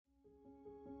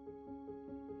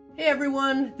Hey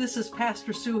everyone, this is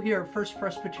Pastor Sue here at First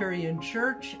Presbyterian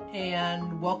Church,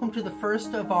 and welcome to the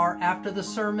first of our After the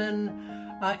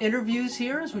Sermon interviews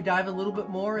here as we dive a little bit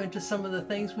more into some of the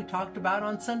things we talked about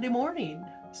on Sunday morning.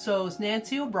 So it's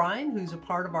Nancy O'Brien, who's a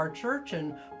part of our church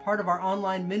and part of our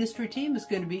online ministry team, is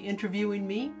going to be interviewing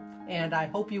me, and I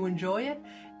hope you enjoy it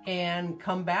and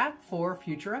come back for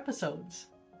future episodes.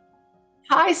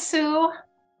 Hi, Sue.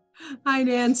 Hi,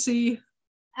 Nancy.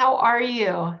 How are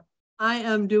you? I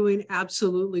am doing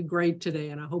absolutely great today,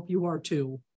 and I hope you are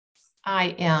too. I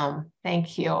am.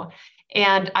 Thank you.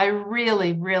 And I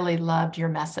really, really loved your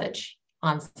message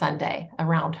on Sunday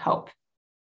around hope.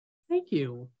 Thank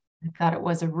you. I thought it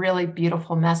was a really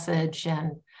beautiful message,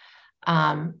 and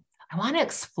I want to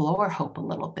explore hope a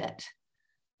little bit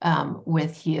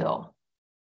with you.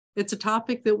 It's a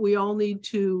topic that we all need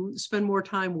to spend more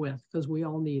time with because we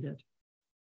all need it.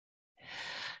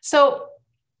 So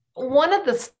one of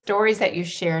the stories that you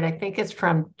shared, I think it's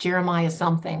from Jeremiah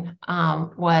something,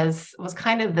 was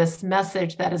kind of this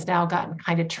message that has now gotten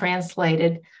kind of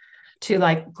translated to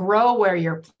like grow where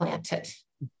you're planted,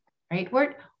 right?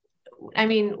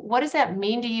 What does that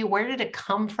mean to you? Where did it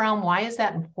come from? Why is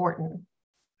that important?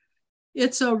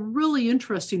 It's a really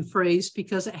interesting phrase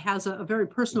because it has a very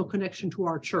personal connection to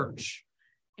our church.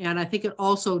 And I think it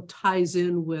also ties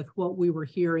in with what we were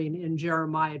hearing in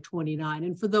Jeremiah 29.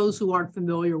 And for those who aren't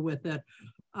familiar with it,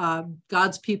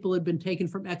 God's people had been taken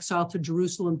from exile to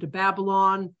Jerusalem to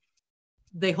Babylon.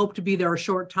 They hoped to be there a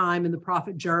short time, and the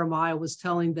prophet Jeremiah was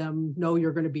telling them, no,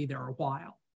 you're going to be there a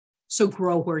while. So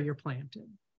grow where you're planted.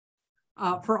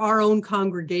 For our own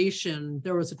congregation,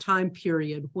 there was a time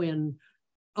period when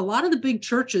a lot of the big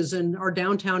churches in our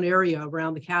downtown area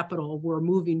around the Capitol were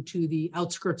moving to the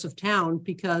outskirts of town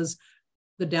because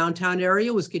the downtown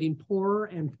area was getting poorer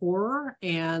and poorer,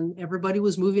 and everybody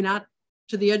was moving out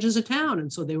to the edges of town.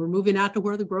 And so they were moving out to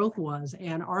where the growth was.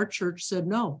 And our church said,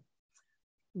 no,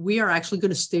 we are actually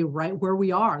going to stay right where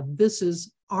we are. This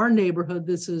is our neighborhood.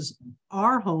 This is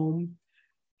our home.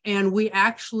 And we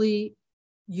actually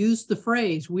used the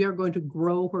phrase, we are going to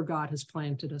grow where God has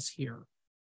planted us here.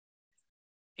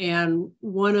 And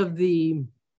one of the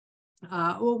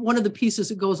pieces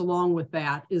that goes along with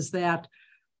that is that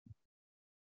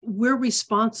we're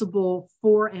responsible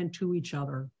for and to each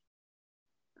other.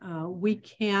 None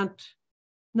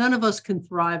of us can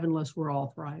thrive unless we're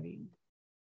all thriving.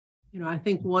 I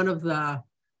think one of the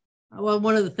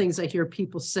things I hear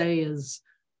people say is,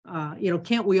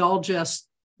 can't we all just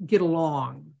get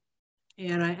along?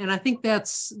 And I think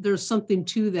there's something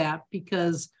to that,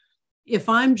 because if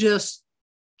I'm just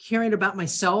caring about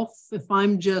myself, if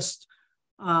I'm just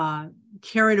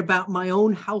caring about my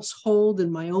own household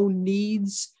and my own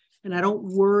needs, and I don't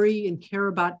worry and care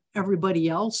about everybody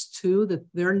else too, that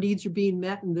their needs are being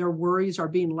met and their worries are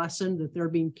being lessened, that they're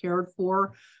being cared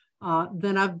for,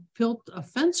 then I've built a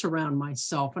fence around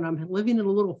myself and I'm living in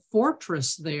a little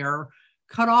fortress there,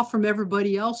 cut off from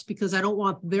everybody else because I don't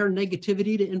want their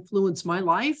negativity to influence my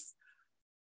life.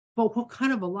 But what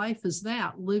kind of a life is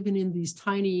that, living in these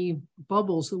tiny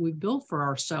bubbles that we've built for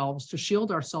ourselves to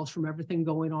shield ourselves from everything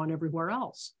going on everywhere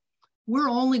else? We're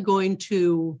only going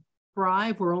to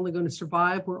thrive. We're only going to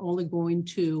survive. We're only going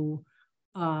to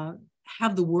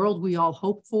have the world we all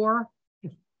hope for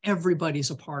if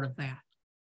everybody's a part of that,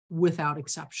 without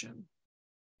exception.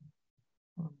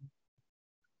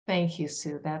 Thank you,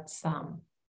 Sue. That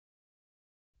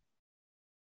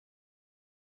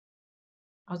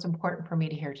was important for me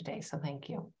to hear today, so thank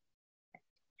you.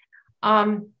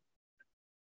 The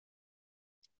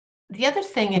other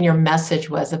thing in your message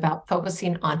was about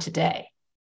focusing on today,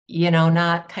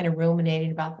 not kind of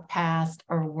ruminating about the past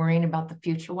or worrying about the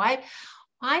future. Why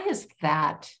is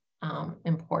that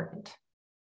important?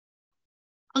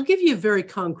 I'll give you a very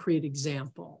concrete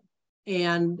example.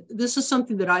 And this is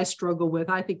something that I struggle with.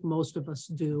 I think most of us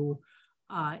do,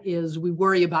 is we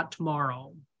worry about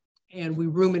tomorrow and we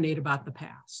ruminate about the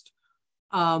past.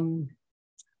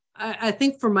 I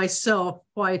think for myself,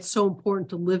 why it's so important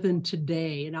to live in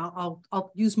today, and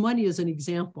I'll use money as an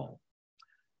example.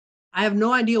 I have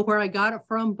no idea where I got it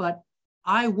from, but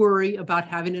I worry about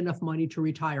having enough money to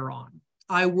retire on.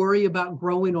 I worry about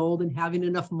growing old and having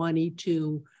enough money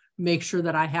to make sure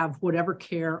that I have whatever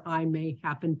care I may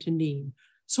happen to need.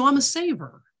 So I'm a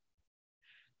saver.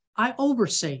 I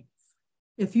oversave.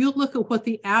 If you look at what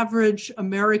the average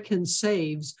American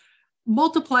saves,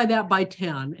 multiply that by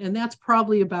 10, and that's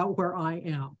probably about where I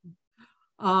am.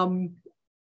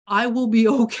 I will be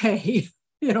okay,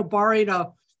 barring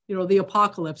the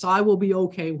apocalypse. I will be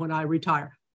okay when I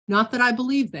retire. Not that I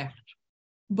believe that,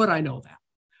 but I know that.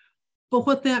 But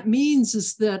what that means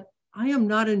is that I am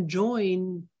not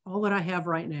enjoying a all that I have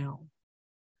right now.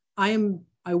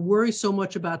 I worry so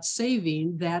much about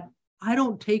saving that I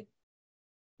don't take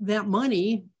that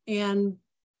money and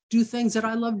do things that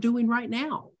I love doing right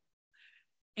now.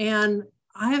 And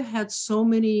I have had so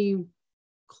many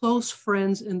close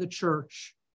friends in the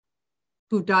church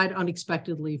who died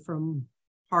unexpectedly from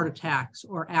heart attacks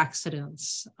or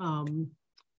accidents.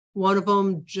 One of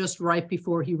them just right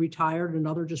before he retired,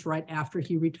 another just right after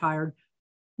he retired,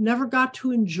 never got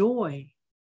to enjoy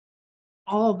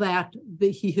all that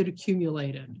he had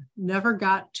accumulated, never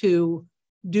got to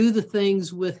do the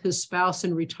things with his spouse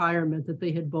in retirement that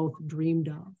they had both dreamed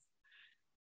of.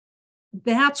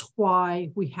 That's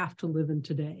why we have to live in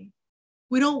today.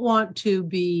 We don't want to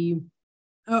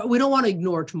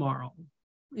ignore tomorrow.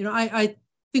 I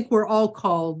think we're all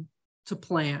called to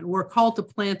plant. We're called to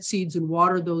plant seeds and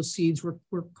water those seeds.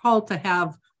 We're called to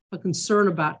have a concern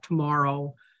about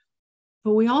tomorrow,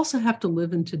 but we also have to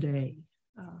live in today.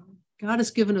 God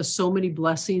has given us so many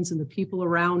blessings in the people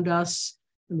around us,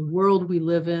 in the world we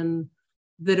live in,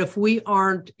 that if we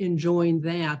aren't enjoying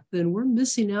that, then we're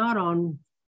missing out on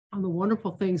the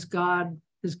wonderful things God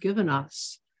has given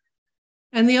us.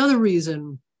 And the other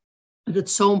reason that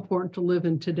it's so important to live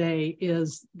in today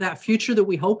is that future that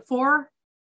we hope for.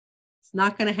 It's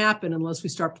not going to happen unless we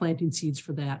start planting seeds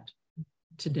for that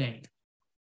today.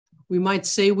 We might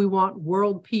say we want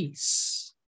world peace.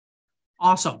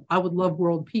 Awesome. I would love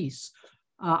world peace.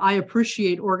 I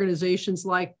appreciate organizations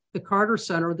like the Carter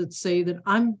Center that say that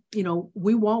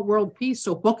we want world peace.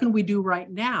 So what can we do right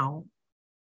now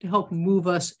to help move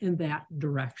us in that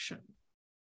direction?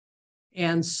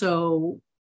 And so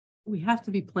we have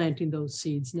to be planting those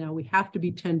seeds now. We have to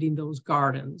be tending those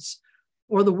gardens,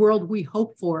 or the world we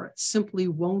hope for simply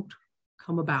won't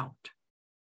come about.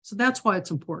 So that's why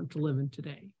it's important to live in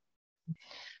today.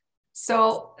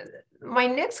 So my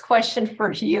next question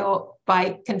for you,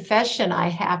 by confession, I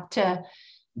have to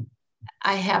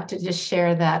just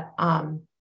share that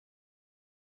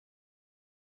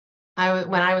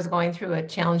when I was going through a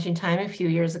challenging time a few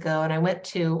years ago, and I went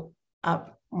to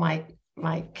my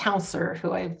counselor,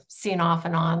 who I've seen off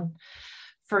and on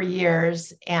for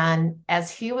years, and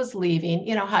as he was leaving,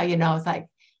 you know how it's like,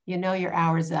 your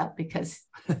hour's up because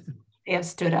they have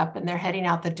stood up and they're heading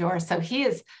out the door. So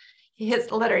his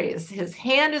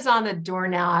hand is on the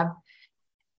doorknob.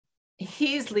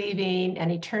 He's leaving, and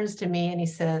he turns to me and he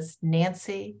says,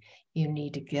 "Nancy, you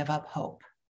need to give up hope."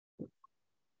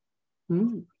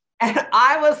 And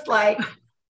I was like,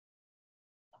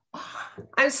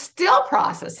 I'm still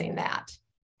processing that.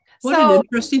 What an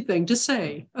interesting thing to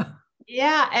say.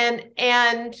 Yeah.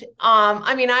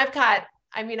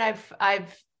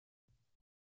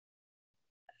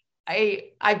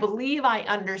 I believe I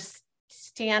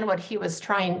understand what he was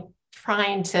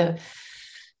trying to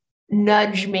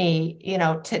nudge me,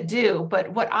 to do.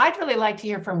 But what I'd really like to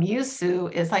hear from you, Sue,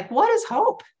 is like, what is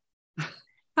hope?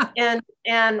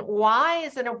 and why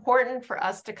is it important for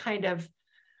us to kind of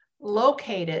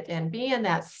locate it and be in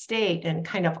that state and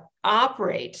kind of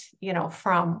operate,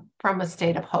 from a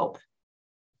state of hope?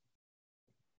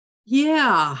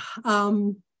 Yeah.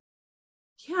 What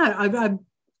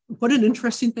an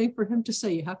interesting thing for him to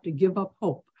say. You have to give up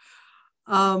hope.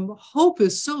 Hope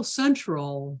is so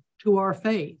central to our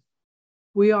faith.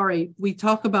 We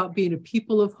talk about being a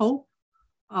people of hope.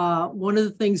 One of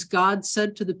the things God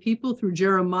said to the people through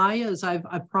Jeremiah is, I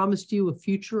promised you a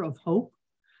future of hope.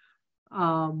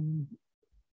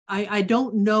 I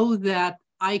don't know that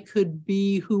I could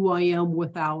be who I am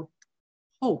without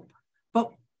hope.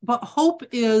 But hope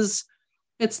it's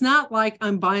not like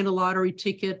I'm buying a lottery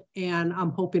ticket and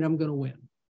I'm hoping I'm going to win.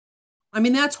 I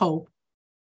mean, that's hope,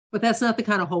 but that's not the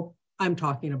kind of hope I'm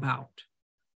talking about.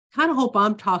 The kind of hope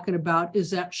I'm talking about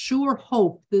is that sure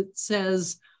hope that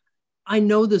says, I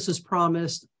know this is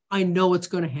promised. I know it's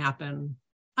going to happen.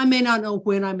 I may not know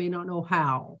when, I may not know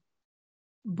how,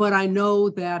 but I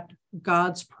know that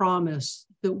God's promise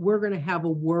that we're going to have a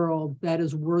world that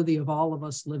is worthy of all of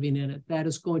us living in it, that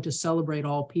is going to celebrate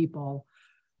all people.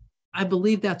 I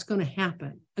believe that's going to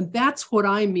happen. And that's what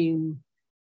I mean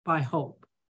by hope.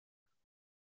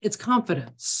 It's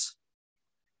confidence.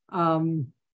 One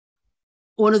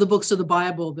of the books of the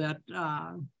Bible that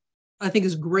I think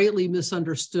is greatly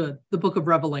misunderstood, the book of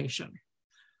Revelation.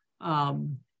 A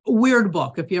weird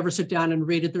book. If you ever sit down and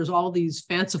read it, there's all these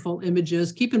fanciful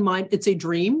images. Keep in mind, it's a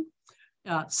dream.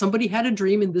 Somebody had a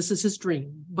dream and this is his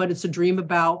dream, but it's a dream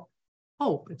about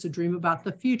hope. It's a dream about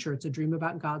the future. It's a dream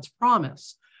about God's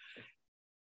promise.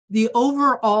 The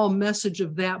overall message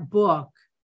of that book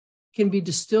can be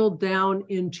distilled down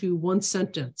into one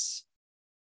sentence.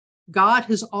 God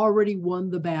has already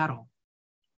won the battle.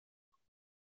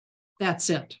 That's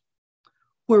it.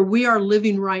 Where we are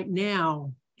living right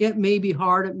now, it may be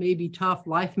hard, it may be tough,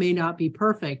 life may not be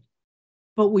perfect,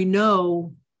 but we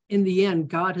know in the end,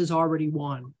 God has already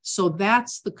won. So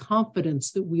that's the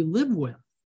confidence that we live with.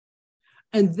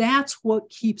 And that's what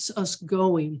keeps us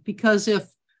going. Because if,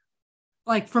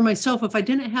 like for myself, if I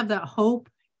didn't have that hope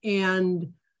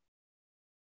and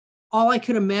all I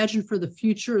could imagine for the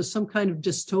future is some kind of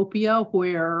dystopia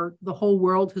where the whole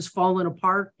world has fallen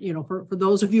apart, for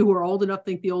those of you who are old enough,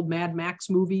 think the old Mad Max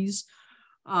movies.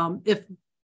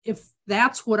 If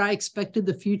that's what I expected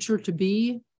the future to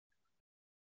be,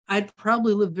 I'd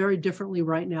probably live very differently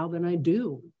right now than I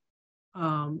do.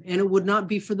 And it would not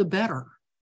be for the better.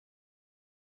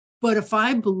 But if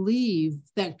I believe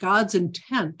that God's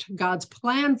intent, God's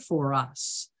plan for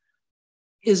us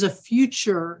is a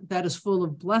future that is full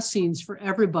of blessings for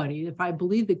everybody, if I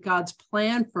believe that God's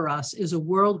plan for us is a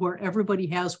world where everybody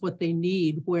has what they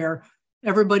need, where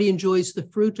everybody enjoys the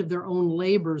fruit of their own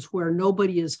labors, where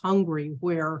nobody is hungry,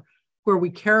 where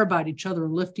we care about each other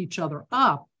and lift each other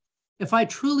up, if I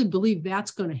truly believe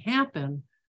that's going to happen,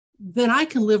 then I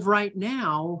can live right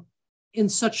now in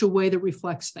such a way that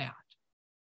reflects that.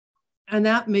 And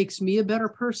that makes me a better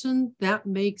person. That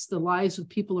makes the lives of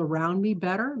people around me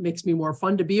better. It makes me more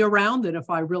fun to be around than if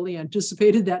I really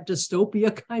anticipated that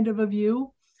dystopia kind of a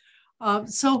view.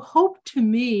 So hope to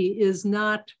me is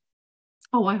not,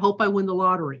 oh, I hope I win the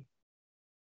lottery.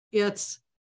 It's,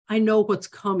 I know what's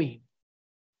coming.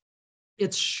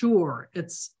 It's sure.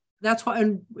 That's why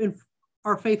in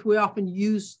our faith, we often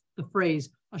use the phrase,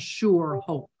 a sure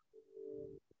hope.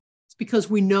 It's because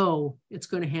we know it's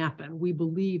going to happen. We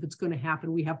believe it's going to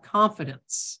happen. We have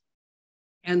confidence.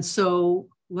 And so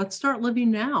let's start living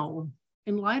now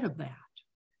in light of that.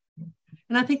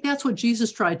 And I think that's what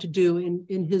Jesus tried to do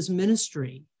in his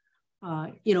ministry.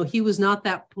 He was not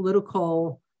that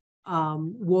political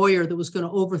warrior that was going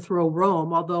to overthrow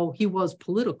Rome, although he was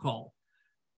political.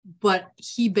 But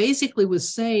he basically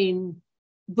was saying,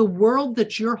 the world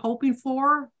that you're hoping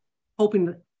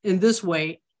in this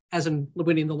way, as in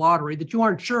winning the lottery, that you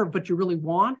aren't sure of, but you really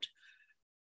want,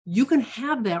 you can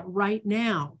have that right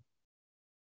now.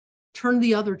 Turn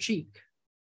the other cheek.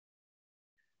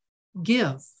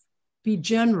 Give. Be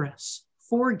generous.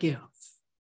 Forgive.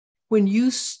 When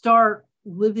you start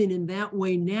living in that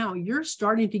way now, you're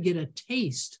starting to get a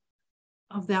taste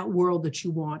of that world that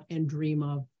you want and dream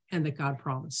of and that God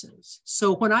promises.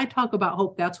 So when I talk about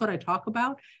hope, that's what I talk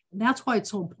about. And that's why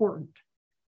it's so important,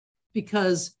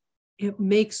 because it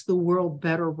makes the world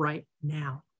better right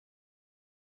now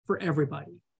for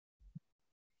everybody.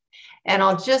 And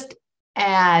I'll just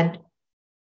add,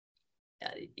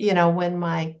 when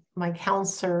my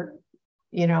counselor,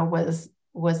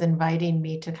 was inviting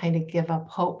me to kind of give up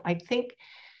hope, I think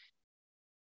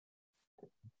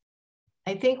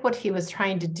what he was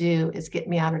trying to do is get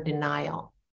me out of denial.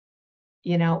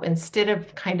 Instead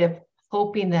of kind of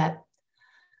hoping that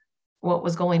what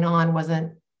was going on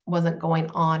wasn't going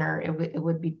on, or it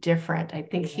would be different. I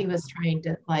think he was trying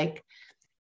to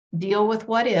deal with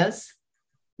what is,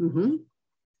 mm-hmm.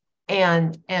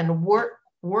 and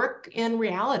work in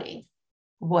reality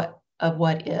what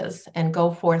is, and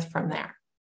go forth from there.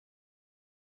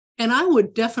 And I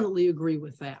would definitely agree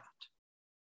with that.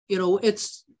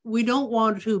 We don't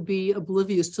want to be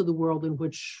oblivious to the world in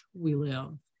which we live.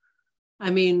 I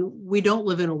mean, we don't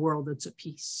live in a world that's at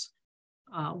peace.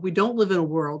 We don't live in a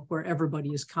world where everybody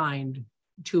is kind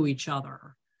to each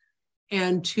other.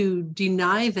 And to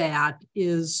deny that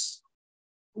is,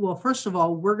 well, first of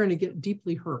all, we're going to get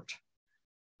deeply hurt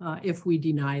if we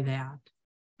deny that.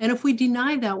 And if we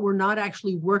deny that, we're not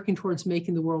actually working towards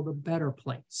making the world a better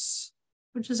place,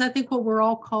 which is, I think, what we're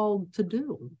all called to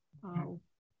do.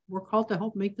 We're called to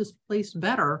help make this place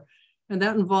better. And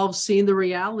that involves seeing the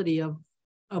reality of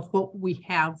what we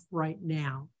have right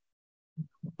now.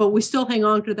 But we still hang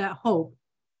on to that hope.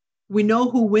 We know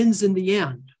who wins in the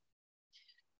end.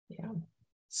 Yeah.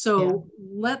 So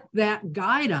let that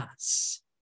guide us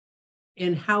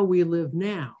in how we live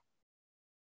now.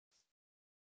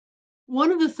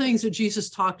 One of the things that Jesus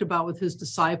talked about with his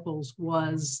disciples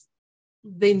was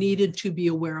they needed to be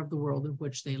aware of the world in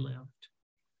which they lived.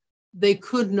 They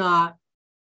could not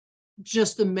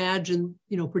just imagine,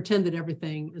 pretend that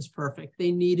everything is perfect.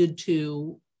 They needed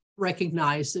to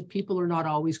recognize that people are not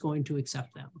always going to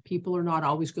accept them. People are not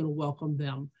always going to welcome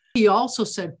them. He also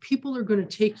said, people are going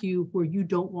to take you where you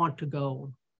don't want to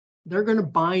go. They're going to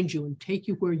bind you and take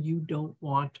you where you don't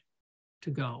want to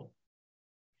go.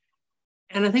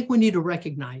 And I think we need to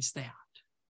recognize that.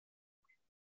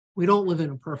 We don't live in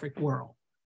a perfect world.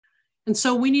 And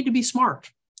so we need to be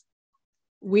smart.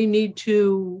 We need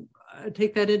to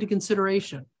take that into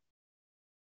consideration.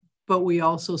 but we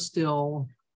also still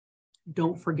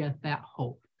don't forget that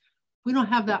hope. If we don't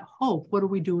have that hope, what are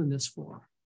we doing this for?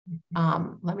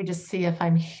 Let me just see if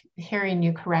I'm hearing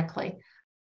you correctly.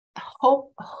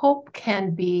 Hope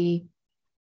can be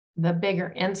the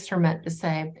bigger instrument to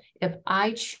say, if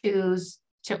I choose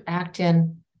to act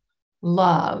in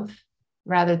love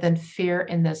rather than fear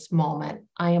in this moment,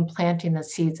 I am planting the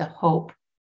seeds of hope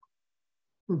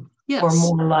for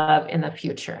more love in the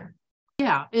future.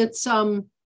 Yeah, it's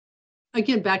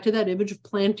again, back to that image of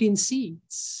planting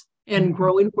seeds and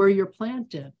growing where you're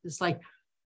planted. It's like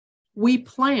we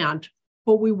plant,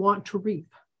 but we want to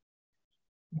reap.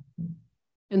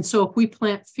 And so if we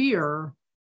plant fear,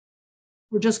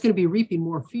 we're just going to be reaping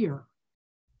more fear.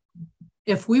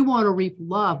 If we want to reap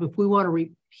love, if we want to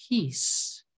reap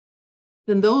peace,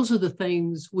 then those are the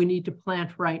things we need to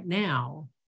plant right now.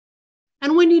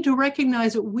 And we need to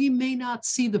recognize that we may not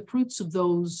see the fruits of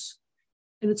those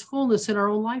in its fullness in our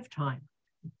own lifetime.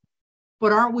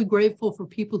 But aren't we grateful for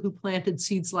people who planted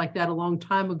seeds like that a long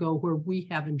time ago where we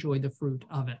have enjoyed the fruit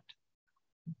of it?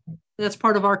 That's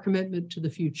part of our commitment to the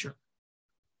future.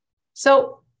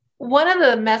 So one of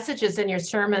the messages in your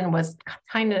sermon was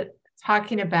kind of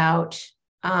talking about,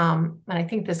 and I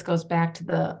think this goes back to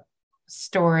the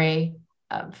story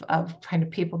of kind of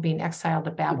people being exiled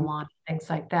to Babylon, things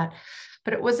like that.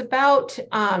 But it was about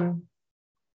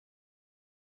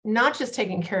not just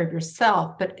taking care of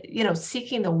yourself, but,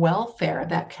 seeking the welfare of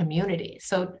that community.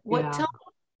 So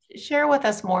share with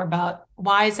us more about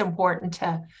why it's important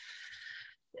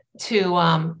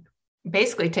to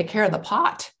basically take care of the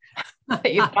pot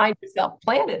that you find yourself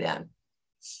planted in.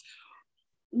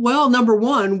 Well, number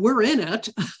one, we're in it.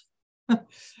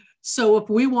 So if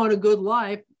we want a good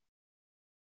life,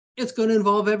 it's going to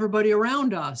involve everybody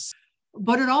around us.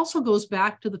 But it also goes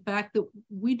back to the fact that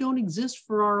we don't exist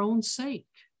for our own sake.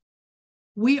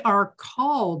 We are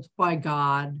called by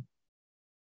God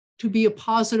to be a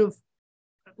positive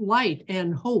light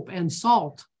and hope and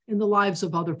salt in the lives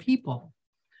of other people.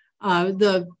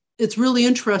 It's really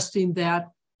interesting that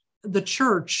the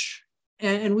church,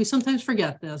 and we sometimes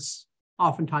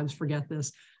oftentimes forget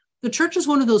this, the church is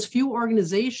one of those few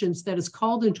organizations that is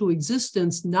called into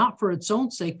existence not for its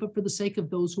own sake, but for the sake of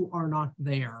those who are not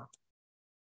there.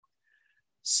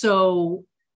 So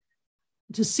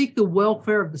to seek the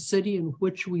welfare of the city in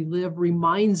which we live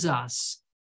reminds us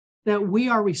that we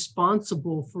are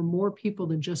responsible for more people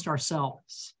than just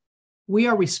ourselves. We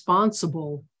are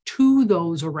responsible to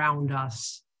those around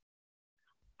us.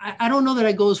 I don't know that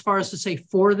I go as far as to say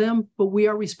for them, but we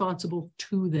are responsible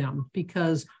to them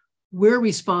because we're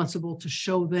responsible to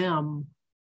show them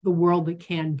the world that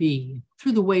can be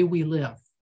through the way we live.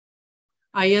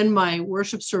 I end my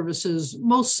worship services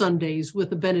most Sundays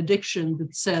with a benediction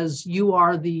that says, "You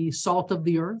are the salt of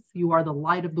the earth, you are the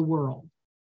light of the world."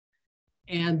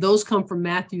 And those come from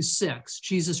Matthew 6.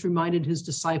 Jesus reminded his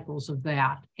disciples of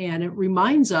that. And it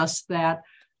reminds us that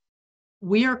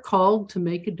we are called to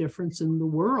make a difference in the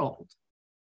world.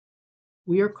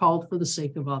 We are called for the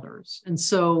sake of others. And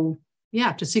so,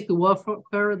 to seek the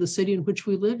welfare of the city in which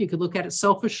we live, you could look at it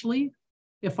selfishly.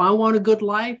 If I want a good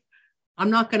life,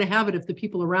 I'm not going to have it if the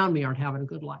people around me aren't having a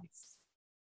good life.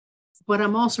 But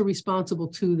I'm also responsible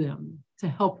to them to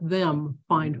help them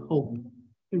find hope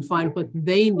and find what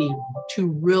they need to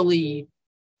really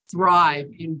thrive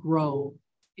and grow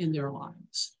in their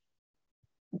lives.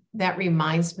 That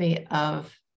reminds me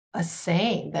of a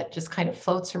saying that just kind of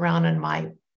floats around in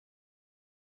my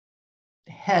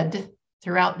head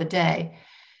throughout the day.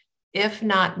 If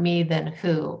not me, then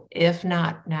who? If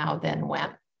not now, then when?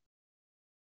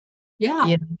 Yeah.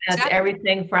 That's exactly.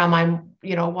 Everything from I'm,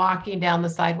 walking down the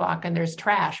sidewalk and there's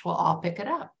trash. Well, I'll pick it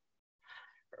up.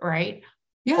 Right.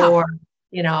 Yeah. Or,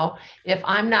 if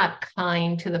I'm not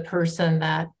kind to the person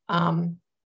that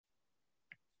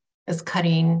is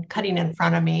cutting in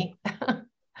front of me.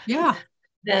 Yeah.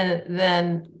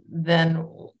 Then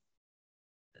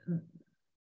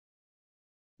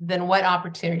what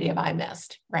opportunity have I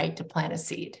missed, right, to plant a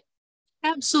seed?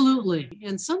 Absolutely.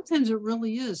 And sometimes it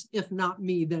really is, if not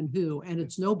me, then who? And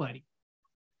it's nobody.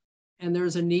 And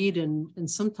there's a need, and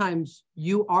sometimes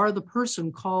you are the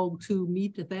person called to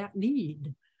meet that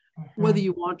need, whether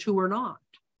you want to or not.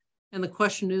 And the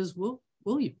question is, will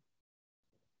you?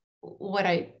 What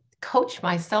I coach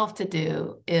myself to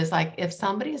do is, like, if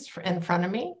somebody is in front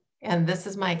of me and this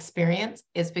is my experience,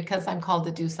 it's because I'm called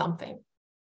to do something.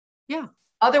 Yeah.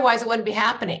 Otherwise it wouldn't be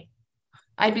happening.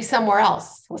 I'd be somewhere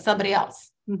else with somebody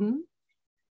else. Mm-hmm.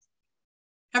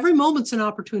 Every moment's an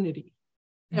opportunity.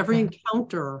 Every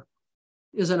encounter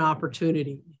is an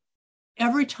opportunity.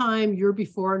 Every time you're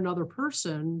before another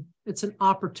person, it's an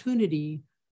opportunity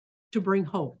to bring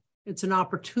hope. It's an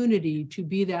opportunity to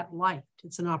be that light.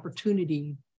 It's an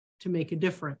opportunity to make a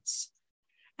difference.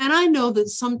 And I know that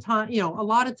sometimes, a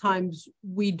lot of times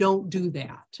we don't do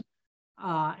that.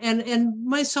 And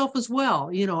myself as well,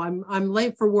 I'm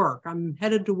late for work. I'm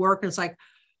headed to work and it's like,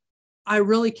 I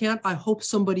really can't. I hope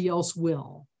somebody else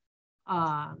will.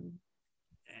 And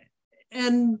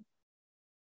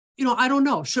I don't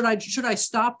know. Should I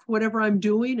stop whatever I'm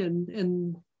doing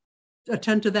and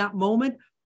attend to that moment?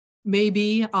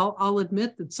 Maybe I'll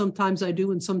admit that sometimes I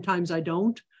do and sometimes I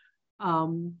don't.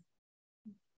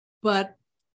 But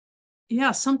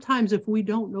yeah, sometimes if we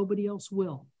don't, nobody else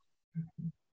will.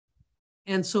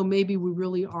 And so maybe we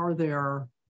really are there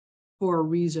for a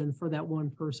reason for that one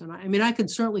person. I mean, I can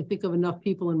certainly think of enough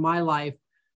people in my life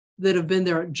that have been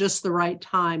there at just the right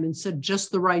time and said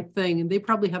just the right thing, and they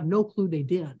probably have no clue they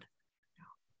did.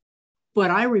 But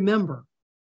I remember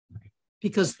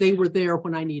because they were there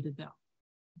when I needed them.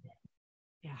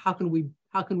 Yeah, how can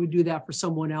we do that for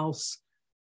someone else?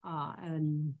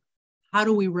 And how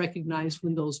do we recognize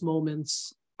when those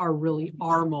moments are really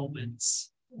our moments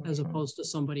as opposed to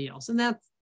somebody else? And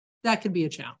that could be a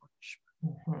challenge.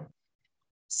 Mm-hmm.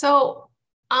 So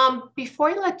before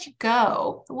I let you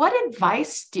go, what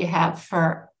advice do you have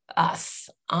for us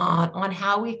on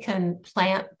how we can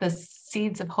plant the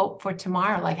seeds of hope for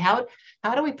tomorrow? Like how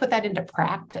do we put that into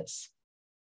practice?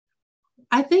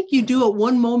 I think you do it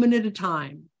one moment at a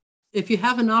time. If you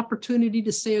have an opportunity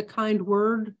to say a kind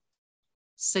word,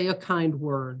 say a kind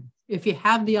word. If you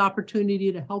have the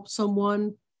opportunity to help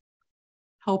someone,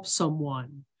 help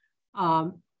someone.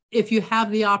 If you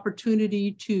have the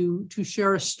opportunity to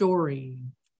share a story,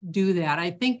 do that.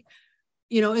 I think,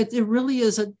 it really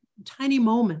is a tiny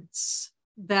moments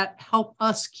that help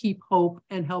us keep hope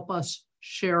and help us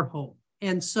share hope.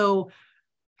 And so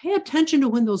pay attention to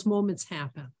when those moments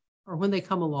happen or when they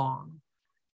come along.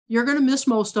 You're going to miss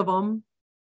most of them,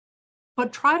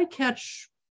 but try to catch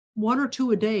one or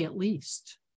two a day at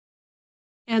least.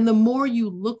 And the more you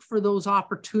look for those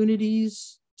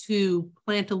opportunities to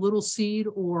plant a little seed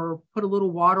or put a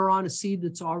little water on a seed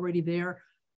that's already there,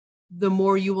 the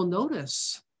more you will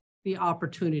notice the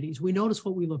opportunities. We notice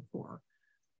what we look for.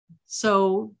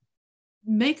 So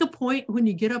make a point when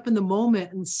you get up in the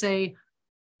moment and say,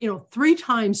 3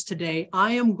 times today,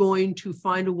 I am going to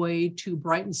find a way to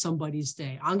brighten somebody's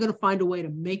day. I'm going to find a way to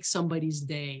make somebody's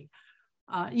day.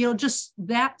 Just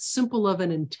that simple of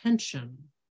an intention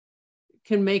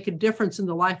can make a difference in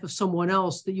the life of someone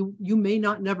else that you may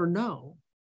not never know,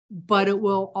 but it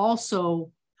will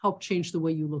also help change the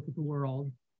way you look at the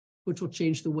world, which will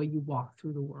change the way you walk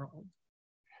through the world.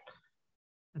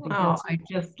 I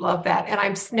just love that. And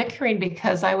I'm snickering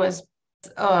because I was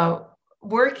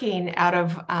working out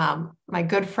of my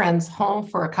good friend's home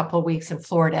for a couple of weeks in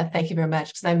Florida. Thank you very much,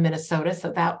 because I'm in Minnesota.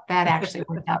 So that actually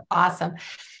worked out awesome.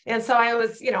 And so I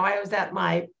was at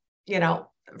my,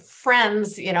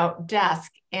 friend's,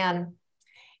 desk, and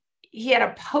he had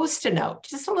a Post-it note,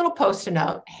 just a little Post-it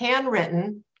note,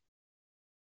 handwritten,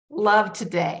 love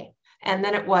today. And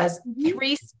then it was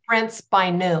 3 sprints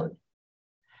by noon.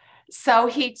 So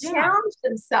he challenged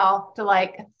himself to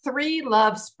 3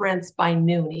 love sprints by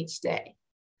noon each day.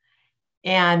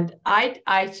 And I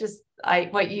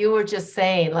what you were just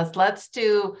saying, let's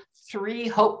do 3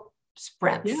 hope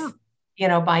sprints,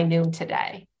 by noon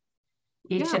today,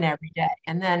 each and every day.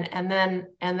 And then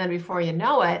before you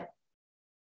know it,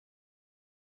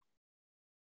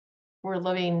 we're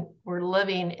living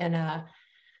in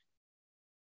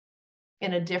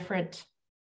a different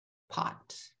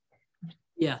pot.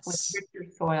 Yes. With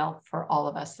richer soil for all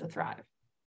of us to thrive.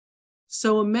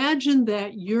 So imagine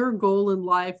that your goal in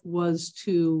life was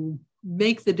to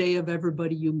make the day of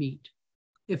everybody you meet.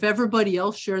 If everybody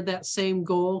else shared that same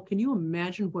goal, can you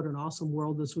imagine what an awesome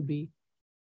world this would be?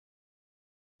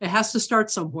 It has to start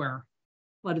somewhere.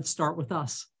 Let it start with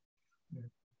us.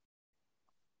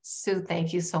 Sue,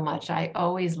 thank you so much. I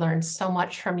always learn so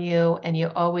much from you, and you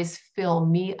always fill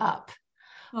me up.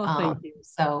 Oh, thank you.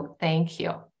 So thank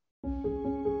you.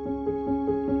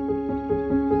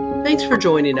 Thanks for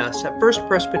joining us at First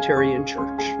Presbyterian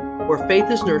Church, where faith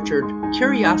is nurtured,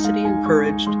 curiosity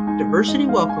encouraged, diversity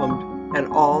welcomed, and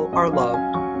all are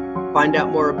loved. Find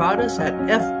out more about us at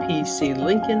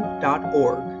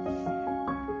fpclincoln.org.